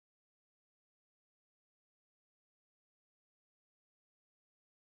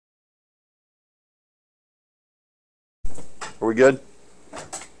Are we good?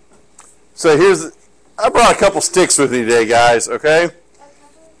 So I brought a couple sticks with me today, guys, okay?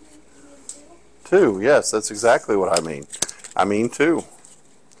 Two, yes, that's exactly what I mean. I mean two.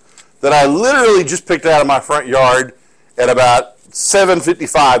 That I literally just picked out of my front yard at about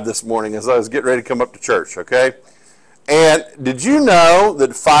 7:55 this morning as I was getting ready to come up to church, okay? And did you know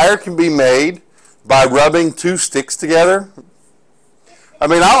that fire can be made by rubbing two sticks together? I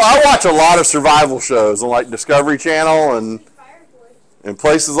mean, I watch a lot of survival shows on like Discovery Channel and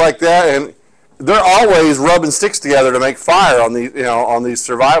places like that, and they're always rubbing sticks together to make fire on these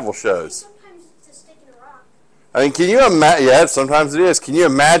survival shows. Sometimes it's a stick and a rock. I mean, can you imagine? Yeah, sometimes it is. Can you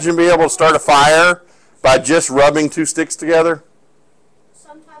imagine being able to start a fire by just rubbing two sticks together?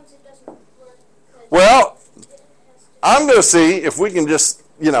 Sometimes it doesn't work. Well, I'm going to see if we can just,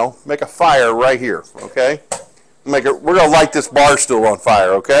 make a fire right here, okay? We're going to light this bar stool on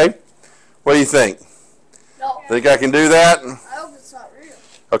fire, okay? What do you think? No. Think I can do that? I hope it's not real.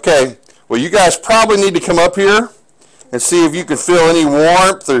 Okay. Well, you guys probably need to come up here and see if you can feel any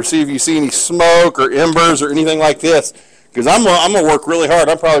warmth or see if you see any smoke or embers or anything like this. Because I'm going to work really hard.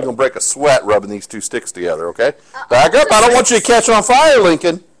 I'm probably going to break a sweat rubbing these two sticks together, okay? Back up. I don't want you to catch on fire,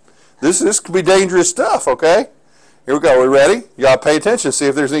 Lincoln. This could be dangerous stuff, okay? Here we go. We ready? You got to pay attention. See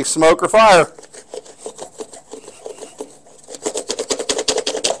if there's any smoke or fire.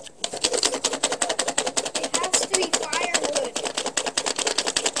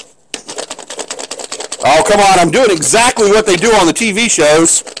 Oh, come on. I'm doing exactly what they do on the TV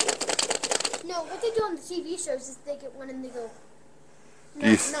shows. No, what they do on the TV shows is they get one and they go,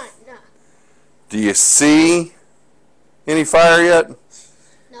 no. Do you see any fire yet?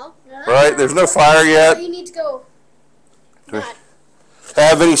 No. Right? There's no fire yet. So you need to go, not.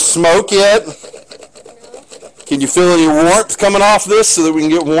 Have any smoke yet? No. Can you feel any warmth coming off this so that we can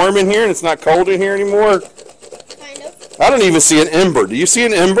get warm in here and it's not cold in here anymore? Kind of. I don't even see an ember. Do you see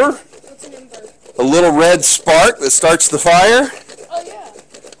an ember? What's an ember? A little red spark that starts the fire? Oh, yeah.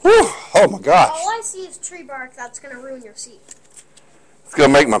 Whew. Oh, my gosh. All I see is tree bark that's going to ruin your seat. It's going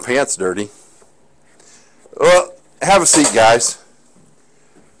to make my pants dirty. Well, have a seat, guys.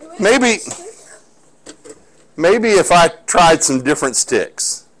 Maybe if I tried some different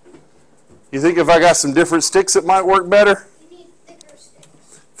sticks. You think if I got some different sticks it might work better? You need thicker sticks.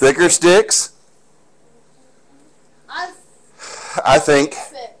 Thicker sticks?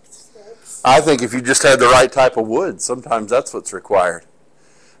 I think if you just had the right type of wood, sometimes that's what's required.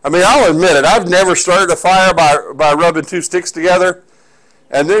 I mean, I'll admit it. I've never started a fire by rubbing two sticks together,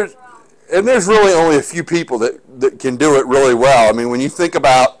 and there's really only a few people that can do it really well. I mean, when you think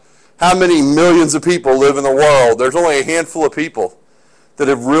about how many millions of people live in the world, there's only a handful of people that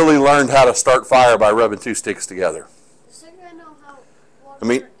have really learned how to start fire by rubbing two sticks together. I know how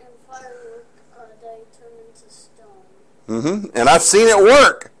water and firework they turn into stone. Mm-hmm. And I've seen it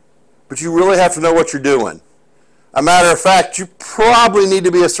work, but you really have to know what you're doing. A matter of fact, you probably need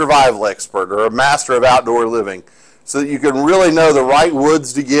to be a survival expert or a master of outdoor living so that you can really know the right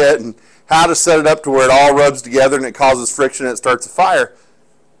woods to get and how to set it up to where it all rubs together and it causes friction and it starts a fire.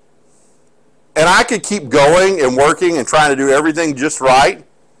 And I could keep going and working and trying to do everything just right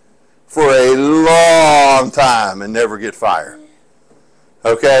for a long time and never get fire.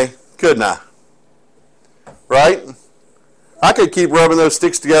 Okay? Couldn't I? Right? I could keep rubbing those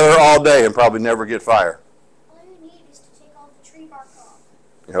sticks together all day and probably never get fire. All you need is to take all the tree bark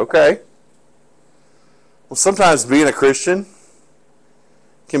off. Okay. Well, sometimes being a Christian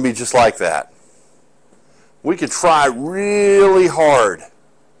can be just like that. We could try really hard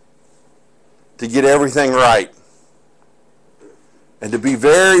to get everything right and to be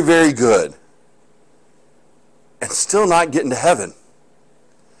very, very good and still not get into heaven,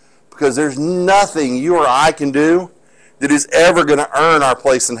 because there's nothing you or I can do that is ever going to earn our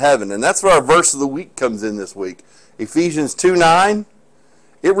place in heaven. And that's where our verse of the week comes in this week. Ephesians 2:9.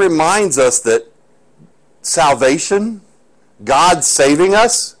 It reminds us that salvation, God saving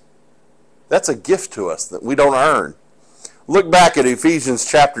us, that's a gift to us that we don't earn. Look back at Ephesians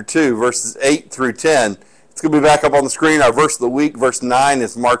chapter 2, verses 8 through 10. It's going to be back up on the screen. Our verse of the week, verse 9,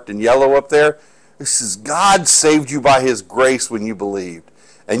 is marked in yellow up there. This is, God saved you by His grace when you believed.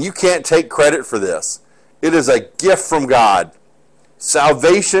 And you can't take credit for this. It is a gift from God.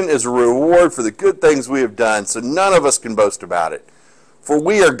 Salvation is a reward for the good things we have done, so none of us can boast about it. For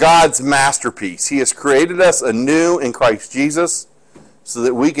we are God's masterpiece. He has created us anew in Christ Jesus so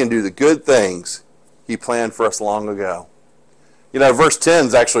that we can do the good things He planned for us long ago. You know, verse 10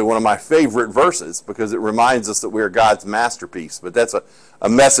 is actually one of my favorite verses because it reminds us that we are God's masterpiece. But that's a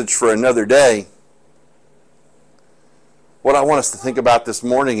message for another day. What I want us to think about this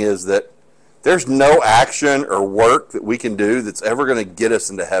morning is that There's no action or work that we can do that's ever going to get us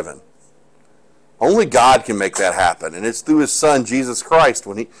into heaven. Only God can make that happen, and it's through his Son, Jesus Christ,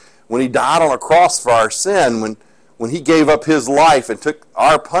 when he died on a cross for our sin, when he gave up his life and took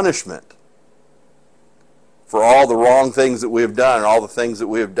our punishment for all the wrong things that we have done and all the things that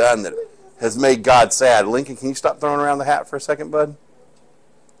we have done that has made God sad. Lincoln, can you stop throwing around the hat for a second, bud?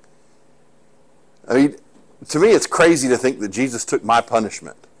 I mean, to me, it's crazy to think that Jesus took my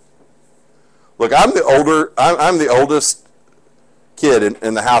punishment. Look, I'm the oldest kid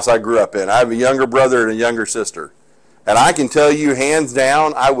in the house I grew up in. I have a younger brother and a younger sister. And I can tell you, hands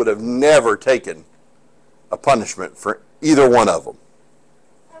down, I would have never taken a punishment for either one of them.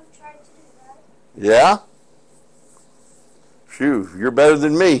 I've tried to do that. Yeah? Phew, you're better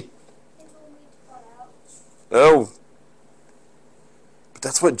than me. They told me to cut out. Oh. But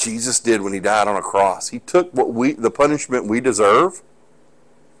that's what Jesus did when he died on a cross. He took the punishment we deserve,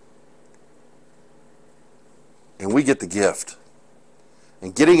 and we get the gift.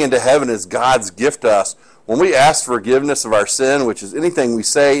 And getting into heaven is God's gift to us. When we ask forgiveness of our sin, which is anything we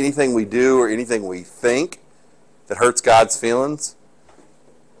say, anything we do, or anything we think that hurts God's feelings,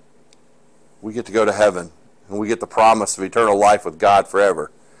 we get to go to heaven. And we get the promise of eternal life with God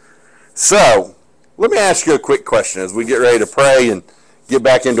forever. So, let me ask you a quick question as we get ready to pray and get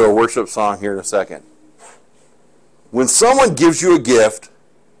back into a worship song here in a second. When someone gives you a gift,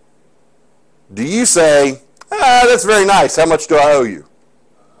 do you say, that's very nice, how much do I owe you?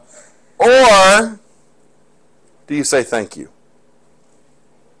 Or do you say thank you?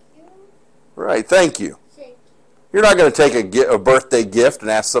 Right, thank you. You're not going to take a birthday gift and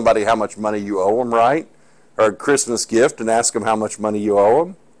ask somebody how much money you owe them, right? Or a Christmas gift and ask them how much money you owe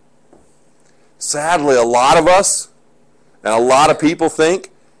them. Sadly, a lot of us and a lot of people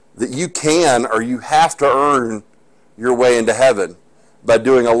think that you can or you have to earn your way into heaven by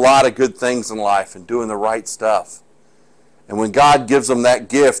doing a lot of good things in life and doing the right stuff. And when God gives them that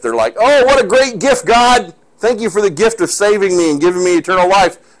gift, they're like, oh, what a great gift, God. Thank you for the gift of saving me and giving me eternal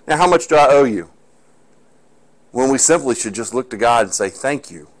life. Now, how much do I owe you? When we simply should just look to God and say,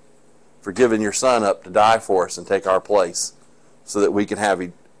 thank you for giving your Son up to die for us and take our place so that we can have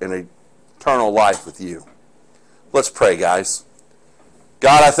an eternal life with you. Let's pray, guys.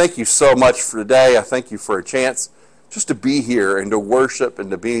 God, I thank you so much for today. I thank you for a chance just to be here and to worship and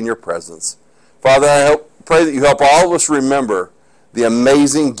to be in your presence. Father, I pray that you help all of us remember the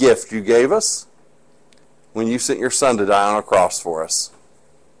amazing gift you gave us when you sent your Son to die on a cross for us.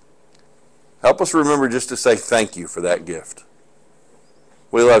 Help us remember just to say thank you for that gift.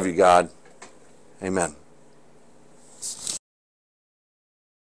 We love you, God. Amen.